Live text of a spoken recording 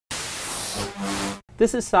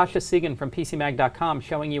This is Sasha Segan from PCMag.com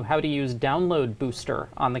showing you how to use Download Booster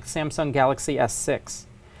on the Samsung Galaxy S6.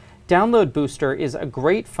 Download Booster is a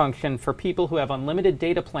great function for people who have unlimited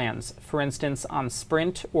data plans, for instance on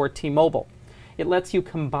Sprint or T-Mobile. It lets you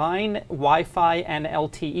combine Wi-Fi and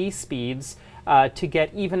LTE speeds to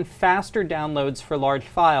get even faster downloads for large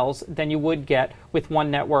files than you would get with one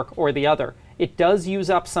network or the other. It does use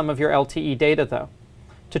up some of your LTE data though.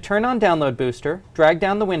 To turn on Download Booster, drag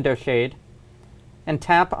down the window shade and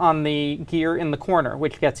tap on the gear in the corner,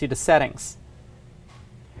 which gets you to Settings.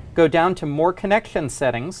 Go down to More Connection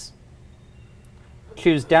Settings,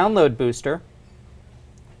 choose Download Booster,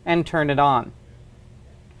 and turn it on.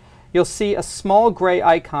 You'll see a small gray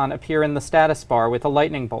icon appear in the status bar with a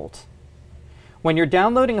lightning bolt. When you're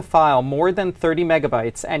downloading a file more than 30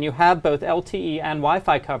 megabytes and you have both LTE and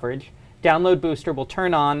Wi-Fi coverage, Download Booster will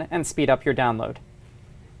turn on and speed up your download.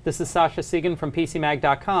 This is Sasha Segan from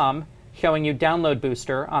PCMag.com showing you Download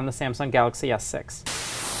Booster on the Samsung Galaxy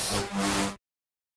S6.